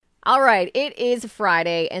All right, it is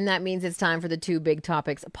Friday, and that means it's time for the Two Big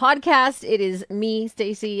Topics podcast. It is me,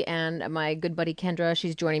 Stacy, and my good buddy Kendra.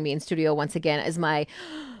 She's joining me in studio once again as my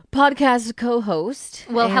podcast co-host.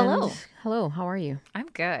 Well, And hello. hello, how are you? I'm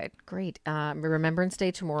good. Great. Remembrance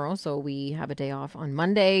Day tomorrow, so we have a day off on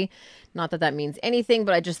Monday. Not that that means anything,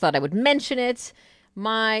 but I just thought I would mention it.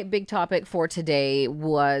 My big topic for today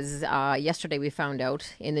was yesterday we found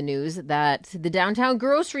out in the news that the downtown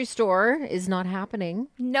grocery store is not happening.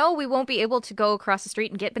 No, we won't be able to go across the street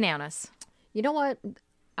and get bananas. You know what?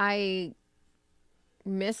 I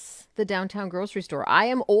miss the downtown grocery store. I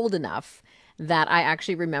am old enough that I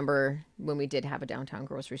actually remember when we did have a downtown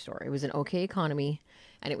grocery store. It was an OK Economy,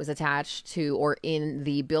 and it was attached to or in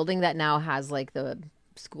the building that now has like the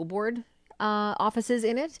school board offices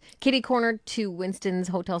in it. Kitty corner to Winston's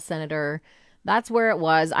Hotel Senator. That's where it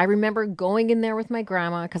was. I remember going in there with my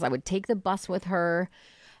grandma because I would take the bus with her.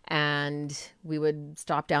 And we would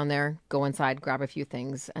stop down there, go inside, grab a few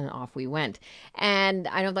things, and off we went. And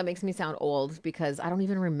I know that makes me sound old because I don't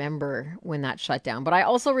even remember when that shut down. But I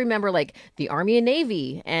also remember like the Army and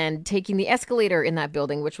Navy and taking the escalator in that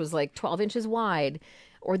building, which was like 12 inches wide,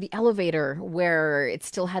 or the elevator where it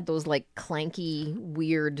still had those like clanky,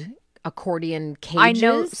 weird accordion cages. I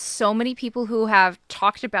know so many people who have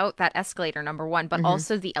talked about that escalator, number one, but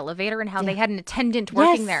also the elevator and how they had an attendant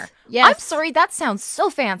working there. Yes. I'm sorry, that sounds so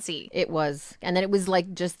fancy. It was. And then it was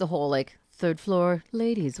like just the whole like third floor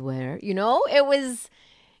ladies wear, you know? It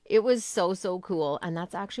was so cool. And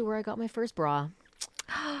that's actually where I got my first bra.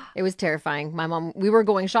 It was terrifying. My mom, we were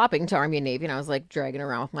going shopping to Army and Navy, and I was like dragging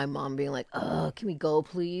around with my mom being like, "Oh, can we go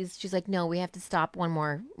please?" She's like, "No, we have to stop one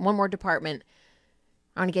more department.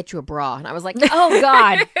 I want to get you a bra." And I was like, "Oh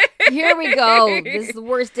God, here we go. This is the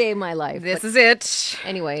worst day of my life." This is it.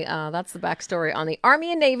 Anyway, that's the backstory on the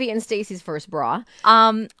Army and Navy and Stacy's first bra.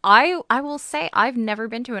 I will say I've never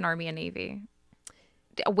been to an Army and Navy.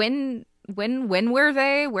 When were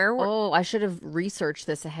they? Where were? Oh, I should have researched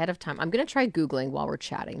this ahead of time. I'm going to try Googling while we're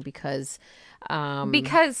chatting because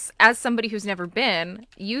Because as somebody who's never been,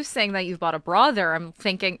 you saying that you've bought a bra there, I'm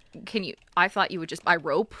thinking, I thought you would just buy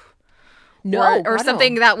rope. no, Or God,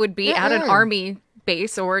 something no. that would be at an Mm-mm. army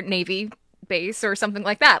base or navy base or something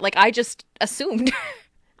like that. Like, I just assumed.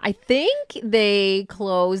 I think they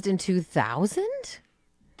closed in 2000.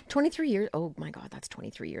 23 years. Oh my God, that's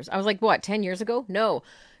 23 years. I was like, what, 10 years ago? No,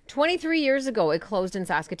 23 years ago it closed in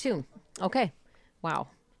Saskatoon. Okay. Wow.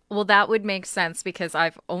 Well, that would make sense because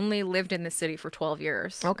I've only lived in the city for 12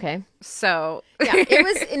 years. Okay. So, Yeah, it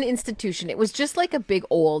was an institution. It was just like a big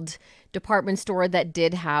old department store that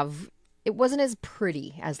did have, it wasn't as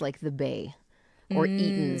pretty as like the Bay or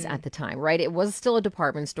Eaton's at the time, right? It was still a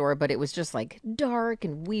department store, but it was just like dark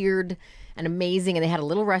and weird and amazing. And they had a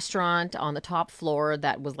little restaurant on the top floor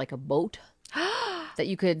that was like a boat that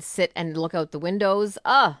you could sit and look out the windows.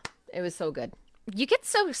 It was so good. you get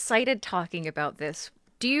so excited talking about this.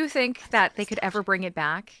 Do you think that they could ever bring it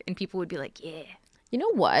back and people would be like, yeah? You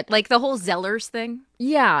know what? Like the whole Zellers thing?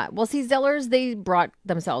 Yeah. Well, see, Zellers, they brought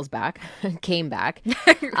themselves back, came back.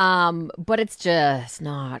 But it's just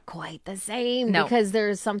not quite the same No. because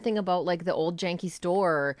there's something about like the old janky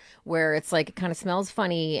store where it's like it kind of smells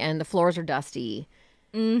funny and the floors are dusty.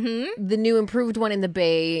 Mm-hmm. The new improved one in the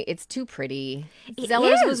Bay, it's too pretty. It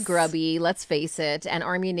Zellers was is. grubby, let's face it, and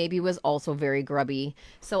Army and Navy was also very grubby.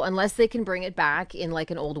 So unless they can bring it back in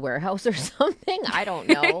like an old warehouse or something, I don't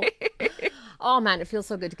know. Oh man, it feels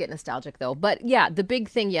so good to get nostalgic though. But yeah, the big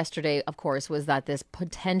thing yesterday, of course, was that this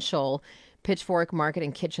potential Pitchfork Market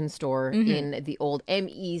and Kitchen store in the old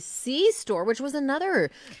MEC store, which was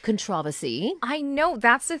another controversy. I know,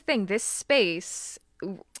 that's the thing. This space,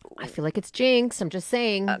 I feel like it's jinx. I'm just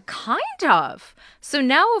saying. kind of. So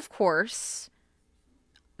now, of course,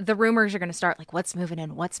 the rumors are going to start like, what's moving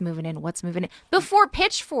in, what's moving in, what's moving in. Before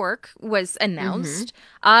Pitchfork was announced,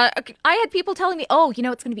 I had people telling me, oh,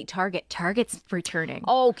 it's going to be Target. Target's returning.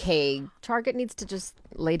 Okay, Target needs to just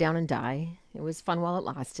lay down and die. It was fun while it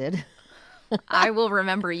lasted. I will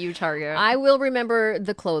remember you, Target. I will remember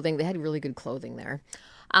the clothing. They had really good clothing there.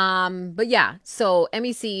 But yeah, so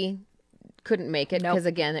MEC couldn't make it Nope. because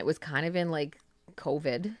again, it was kind of in like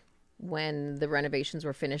COVID when the renovations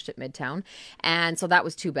were finished at Midtown. And so that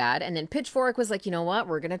was too bad. And then Pitchfork was like, you know what?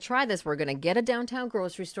 We're going to try this. We're going to get a downtown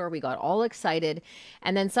grocery store. We got all excited.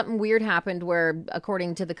 And then something weird happened where,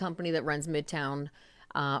 according to the company that runs Midtown,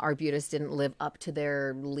 Arbutus didn't live up to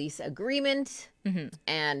their lease agreement.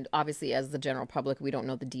 And obviously, as the general public, we don't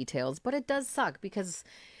know the details. But it does suck because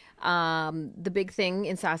the big thing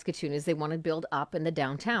in Saskatoon is they want to build up in the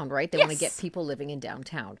downtown, right? They want to get Yes. people living in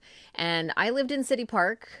downtown. And I lived in City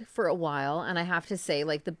Park for a while, and I have to say,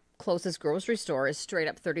 like, the closest grocery store is straight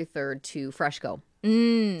up 33rd to Freshco.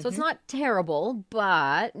 So it's not terrible,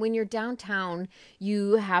 but when you're downtown,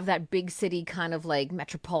 you have that big city kind of like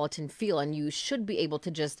metropolitan feel, and you should be able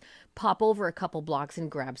to just pop over a couple blocks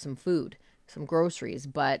and grab some food, some groceries.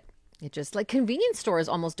 But it just like convenience stores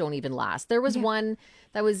almost don't even last. There was one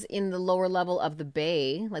that was in the lower level of the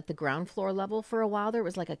bay, like the ground floor level for a while. There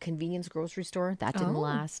was like a convenience grocery store that didn't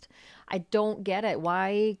last. I don't get it.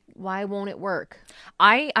 Why won't it work?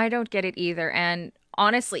 I don't get it either. And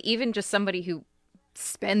honestly, even just somebody who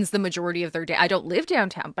spends the majority of their day. I don't live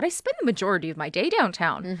downtown, but I spend the majority of my day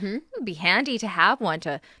downtown. It would be handy to have one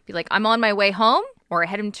to be like, I'm on my way home or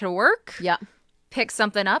heading to work. Yeah. Pick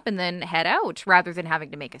something up and then head out rather than having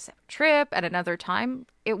to make a separate trip at another time.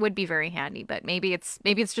 It would be very handy, but maybe it's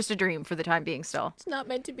just a dream for the time being still. It's not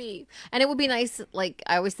meant to be. And it would be nice, like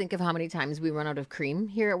I always think of how many times we run out of cream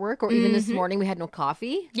here at work, or even this morning we had no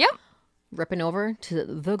coffee. Yep. Ripping over to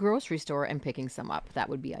the grocery store and picking some up. That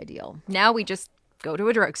would be ideal. Now we just go to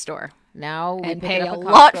a drugstore. Now we and pick pay it a up at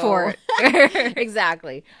lot Costco. for it.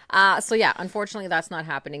 Exactly. So yeah, unfortunately that's not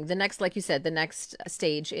happening. The next, like you said, the next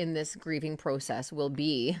stage in this grieving process will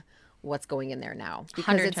be what's going in there now.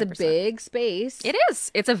 Because it's a 110%. big space. It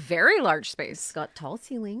is. It's a very large space. It's got tall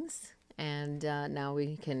ceilings. And now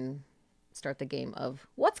we can start the game of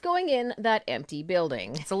what's going in that empty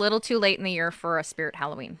building. It's a little too late in the year for a Spirit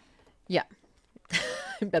Halloween. Yeah.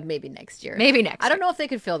 But maybe next year. Maybe next I don't know if they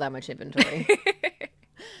could fill that much inventory.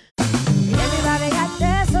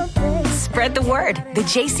 Spread the word. The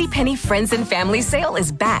JCPenney Friends and Family Sale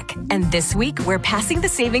is back. And this week, we're passing the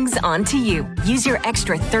savings on to you. Use your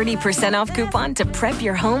extra 30% off coupon to prep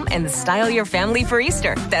your home and style your family for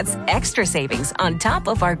Easter. That's extra savings on top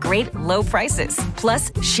of our great low prices.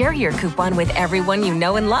 Plus, share your coupon with everyone you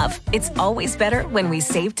know and love. It's always better when we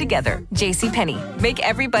save together. JCPenney. Make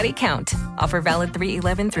everybody count. Offer valid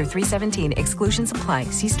 3/11 through 3/17. Exclusions apply.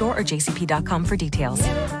 See store or jcp.com for details.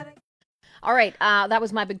 All right. That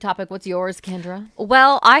was my big topic. What's yours, Kendra?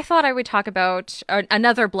 Well, I thought I would talk about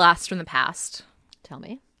another blast from the past. Tell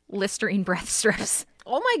me. Listerine breath strips.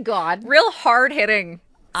 Oh my God. Real hard-hitting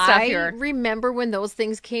stuff I here. remember when those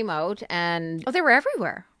things came out and Oh, they were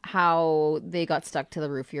everywhere. how they got stuck to the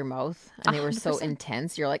roof of your mouth and they were so 100%.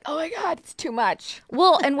 intense. You're like, oh my God, it's too much.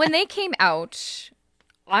 Well, and when they came out,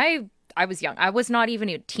 I was young. I was not even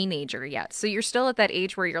a teenager yet. So you're still at that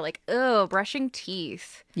age where you're like, oh, brushing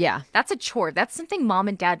teeth. Yeah. That's a chore. That's something mom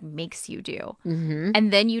and dad makes you do. Mm-hmm.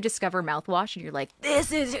 And then you discover mouthwash and you're like,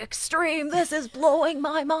 this is extreme. This is blowing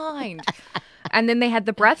my mind. And then they had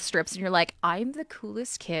the breath strips and you're like, I'm the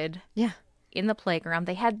coolest kid Yeah. in the playground.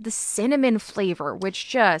 They had the cinnamon flavor, which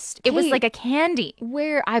just, it was Hey. like a candy.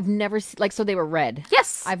 Where I've never seen, like, so they were red.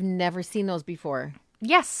 Yes. I've never seen those before.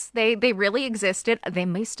 Yes, they really existed. They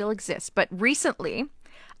may still exist. But recently,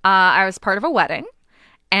 I was part of a wedding,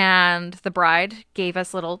 and the bride gave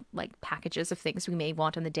us little like packages of things we may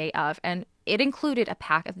want on the day of, and it included a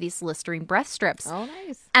pack of these Listerine breath strips. Oh,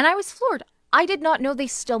 nice. And I was floored. I did not know they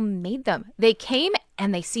still made them. They came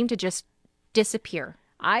and they seemed to just disappear.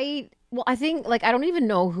 I think, like, I don't even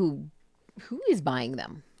know who is buying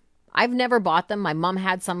them. I've never bought them. My mom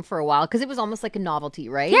had some for a while because it was almost like a novelty,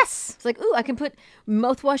 right? Yes. It's like, ooh, I can put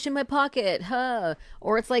mouthwash in my pocket, huh?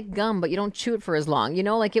 Or it's like gum, but you don't chew it for as long. You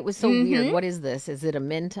know, like it was so weird. What is this? Is it a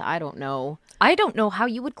mint? I don't know. I don't know how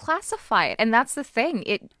you would classify it. And that's the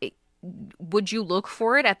thing. Would you look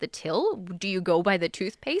for it at the till? Do you go by the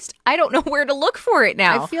toothpaste? I don't know where to look for it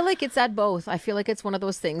now. I feel like it's at both. I feel like it's one of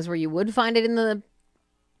those things where you would find it in the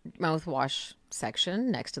mouthwash section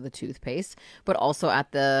next to the toothpaste, but also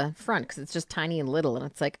at the front because it's just tiny and little. And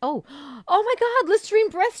it's like, oh my God, Listerine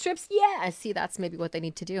breath strips. Yeah, I see. That's maybe what they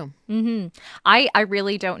need to do. I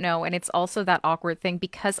really don't know. And it's also that awkward thing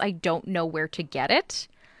because I don't know where to get it.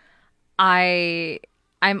 I'm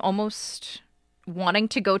almost wanting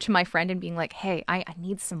to go to my friend and being like, hey, I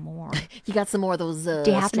need some more. You got some more of those Do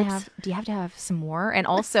you have strips? to have some more? And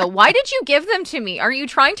also, why did you give them to me? Are you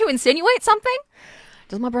trying to insinuate something?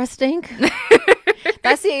 Does my breath stink?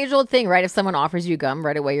 That's the age-old thing, right? If someone offers you gum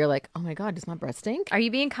right away, you're like, oh my God, does my breath stink? Are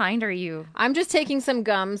you being kind or are you? I'm just taking some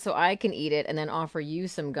gum so I can eat it and then offer you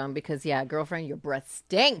some gum because, yeah, girlfriend, your breath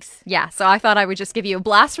stinks. Yeah, so I thought I would just give you a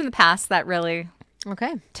blast from the past that really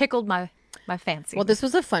Okay. tickled my fancy. Well, this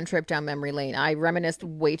was a fun trip down memory lane. I reminisced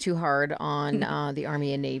way too hard on the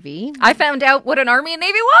Army and Navy. I found out what an Army and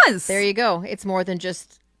Navy was. There you go. It's more than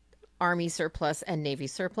just Army surplus and Navy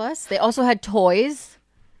surplus. They also had toys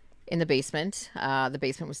in the basement. The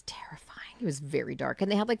basement was terrifying. It was very dark.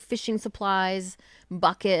 And they had like fishing supplies,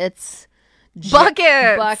 buckets,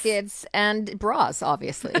 Buckets! buckets, and bras,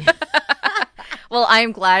 obviously. Well,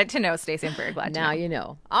 I'm glad to know, Stacey. I'm very glad to Now know. you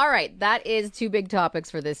know. All right, that is 2 big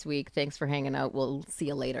topics for this week. Thanks for hanging out. We'll see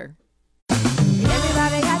you later.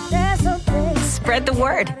 Spread the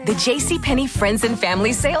word. The JCPenney Friends and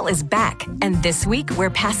Family Sale is back. And this week, we're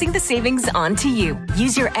passing the savings on to you.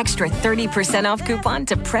 Use your extra 30% off coupon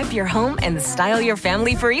to prep your home and style your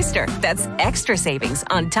family for Easter. That's extra savings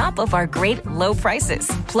on top of our great low prices.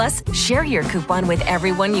 Plus, share your coupon with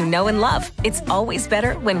everyone you know and love. It's always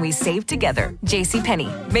better when we save together.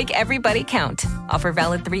 JCPenney. Make everybody count. Offer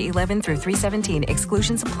valid 3/11 through 3/17.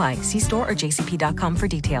 Exclusions apply. See store or jcp.com for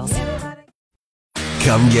details.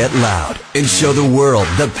 Come get loud and show the world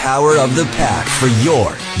the power of the pack for your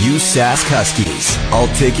USask Huskies. All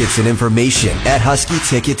tickets and information at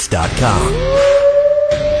huskytickets.com.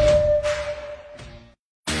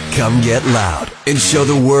 Come get loud and show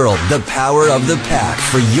the world the power of the pack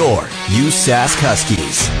for your USask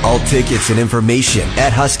Huskies. All tickets and information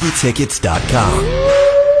at huskytickets.com.